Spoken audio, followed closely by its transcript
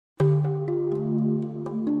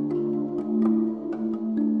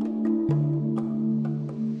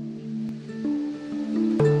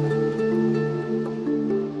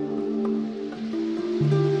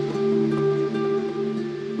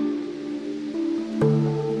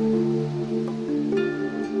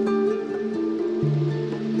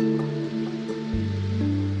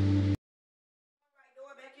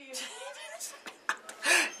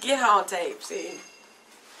on tape, see.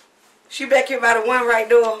 She back here by the one right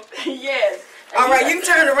door? Yes. All right, you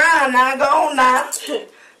turn around now. Go on now.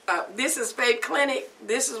 This is Faith Clinic.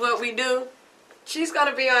 This is what we do. She's going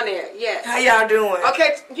to be on there, yes. How y'all doing?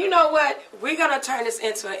 Okay, you know what? We're going to turn this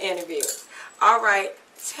into an interview. All right,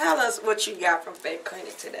 tell us what you got from Faith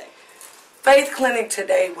Clinic today. Faith Clinic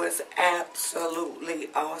today was absolutely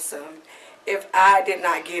awesome. If I did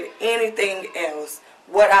not get anything else,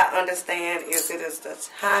 what I understand is it is the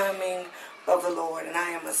timing of the Lord, and I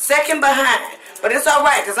am a second behind, but it's all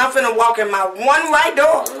right because I'm finna walk in my one right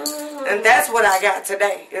door, and that's what I got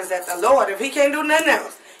today, is that the Lord, if he can't do nothing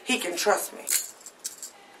else, he can trust me.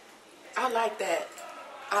 I like that.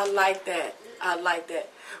 I like that. I like that.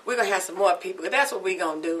 We're going to have some more people. That's what we're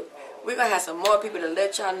going to do. We're going to have some more people to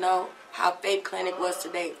let y'all know how Faith Clinic was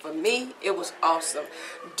today. For me, it was awesome.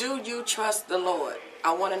 Do you trust the Lord?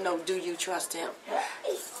 I want to know, do you trust him?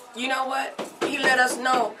 You know what? He let us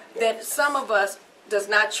know that some of us does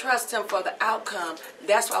not trust him for the outcome.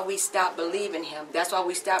 That's why we stop believing him. That's why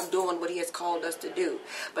we stop doing what he has called us to do.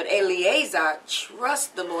 But Eliezer trusts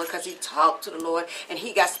the Lord because he talked to the Lord and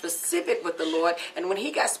he got specific with the Lord. And when he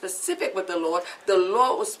got specific with the Lord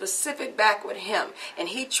was specific back with him. And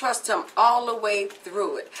he trusts him all the way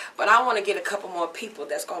through it. But I want to get a couple more people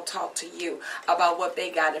that's going to talk to you about what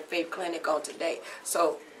they got in Faith Clinic on today.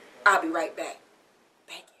 So I'll be right back.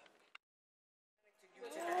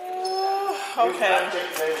 Okay,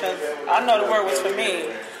 because I know the word was for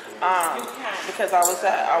me, because I was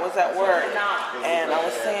at work, and I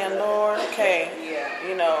was saying, Lord, okay,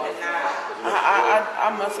 you know,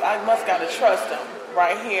 I must gotta trust him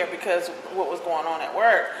right here because what was going on at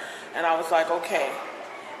work, and I was like, okay,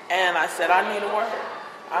 and I said, I need a word,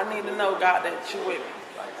 I need to know, God, that you're with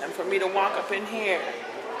me, and for me to walk up in here,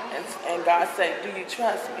 and God said, do you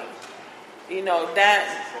trust me? You know,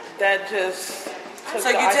 that just. So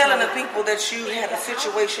you're telling the people that you had a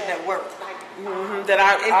situation at work? That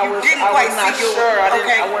I was not sure.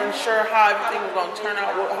 I wasn't sure how everything was going to turn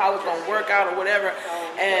out, how it was going to work out or whatever.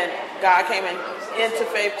 And God came into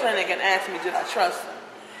Faith Clinic and asked me, did I trust him?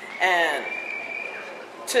 And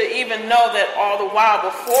to even know that all the while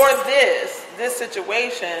before this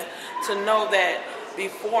situation, to know that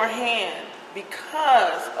beforehand,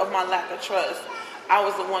 because of my lack of trust, I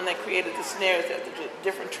was the one that created the snares, the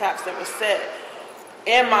different traps that were set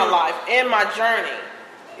in my life, in my journey.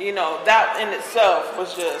 You know, that in itself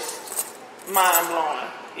was just mind-blowing.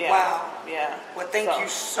 Yeah. Wow. Yeah. Well, thank you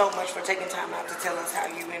so much for taking time out to tell us how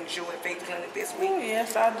you enjoyed Faith Clinic this week. Oh,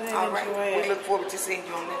 yes, I did enjoy it. We look forward to seeing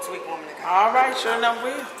you on next week, woman of God. All right, sure enough,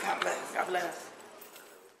 we. God bless. God bless.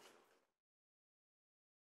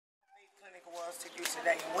 Faith Clinic was to you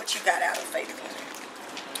today. What you got out of Faith Clinic?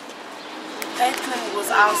 Faith Clinic was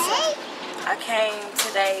awesome. I came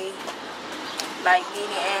today like needing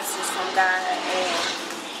answers from God, and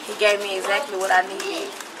he gave me exactly what I needed.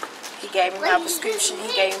 He gave me my prescription,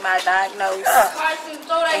 he gave me my diagnosis,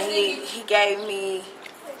 and he gave me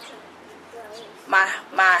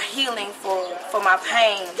my healing for my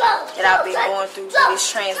pain that I've been going through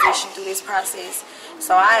this transition, through this process.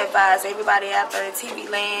 So I advise everybody out there in TV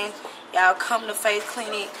land, y'all come to Faith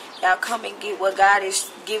Clinic, y'all come and get what God is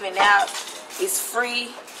giving out. It's free.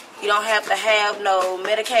 You don't have to have no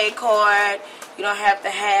Medicaid card. You don't have to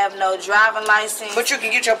have no driving license. But you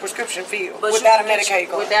can get your prescription filled without a Medicaid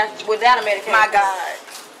card. Without a Medicaid My card. God.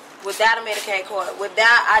 Without a Medicaid card.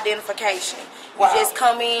 Without identification. Wow. You just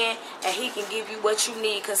come in and he can give you what you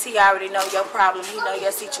need because he already know your problem. He know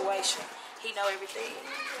your situation. He know everything.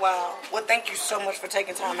 Wow. Well, thank you so much for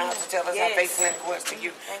taking time out to tell us how Faith Clinic was to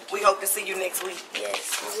you. We hope to see you next week.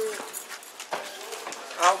 Yes, we will.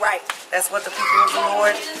 All right, that's what the people of the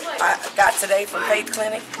Lord got today from Faith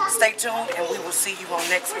Clinic. Stay tuned, and we will see you on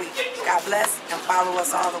next week. God bless, and follow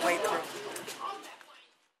us all the way through.